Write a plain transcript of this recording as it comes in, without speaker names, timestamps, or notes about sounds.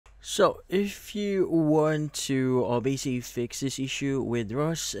So, if you want to basically fix this issue with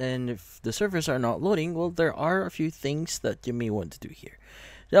Rust and if the servers are not loading, well, there are a few things that you may want to do here.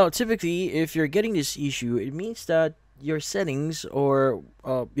 Now, typically, if you're getting this issue, it means that your settings or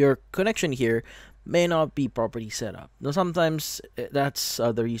your connection here may not be properly set up. Now, sometimes that's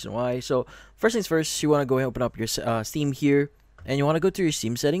the reason why. So, first things first, you want to go and open up your Steam here, and you want to go to your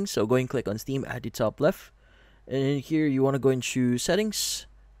Steam settings. So, go and click on Steam at the top left, and in here you want to go and choose settings.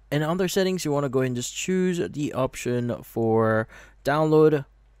 And under settings, you want to go and just choose the option for download.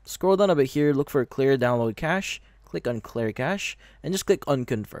 Scroll down a bit here, look for clear download cache, click on clear cache, and just click on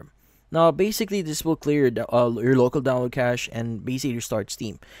confirm. Now, basically, this will clear your local download cache and basically restart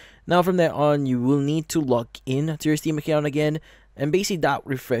Steam. Now, from there on, you will need to log in to your Steam account again, and basically that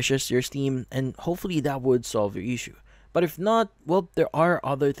refreshes your Steam, and hopefully that would solve your issue. But if not, well, there are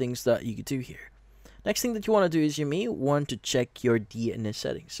other things that you could do here. Next thing that you want to do is you may want to check your DNS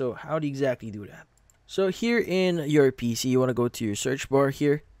settings. So how do you exactly do that? So here in your PC, you want to go to your search bar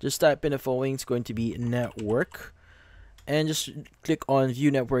here. Just type in the following. It's going to be network. And just click on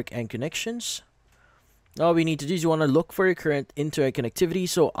view network and connections. All we need to do is you want to look for your current internet connectivity.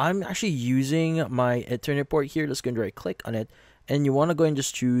 So I'm actually using my Ethernet port here. Let's go and right click on it. And you want to go and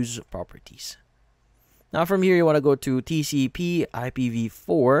just choose properties. Now from here, you want to go to TCP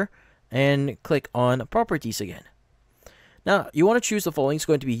IPv4. And click on properties again. Now, you want to choose the following. It's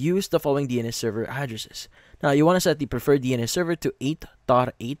going to be use the following DNS server addresses. Now, you want to set the preferred DNS server to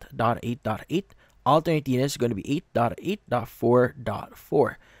 8.8.8.8. Alternate DNS is going to be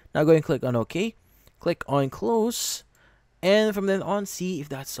 8.8.4.4. Now, go and click on OK. Click on close. And from then on, see if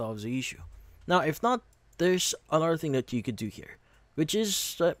that solves the issue. Now, if not, there's another thing that you could do here, which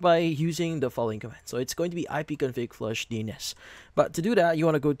is by using the following command. So it's going to be ipconfig flush DNS. But to do that, you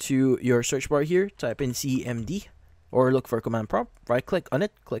want to go to your search bar here, type in cmd, or look for command prompt, right click on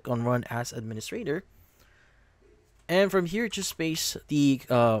it, click on run as administrator. And from here, just space the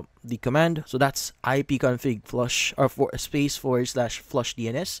command. So that's ipconfig flush, or space /flush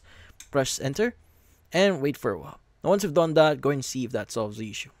DNS. Press enter, and wait for a while. Now, once you've done that, go and see if that solves the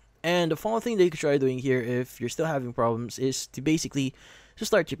issue. And the final thing that you could try doing here if you're still having problems is to basically just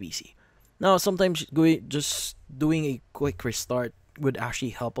start your PC. Now, sometimes just doing a quick restart would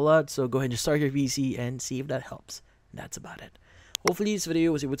actually help a lot. So go ahead and just start your PC and see if that helps. And that's about it. Hopefully this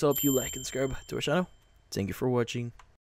video was able to help you. Like and subscribe to our channel. Thank you for watching.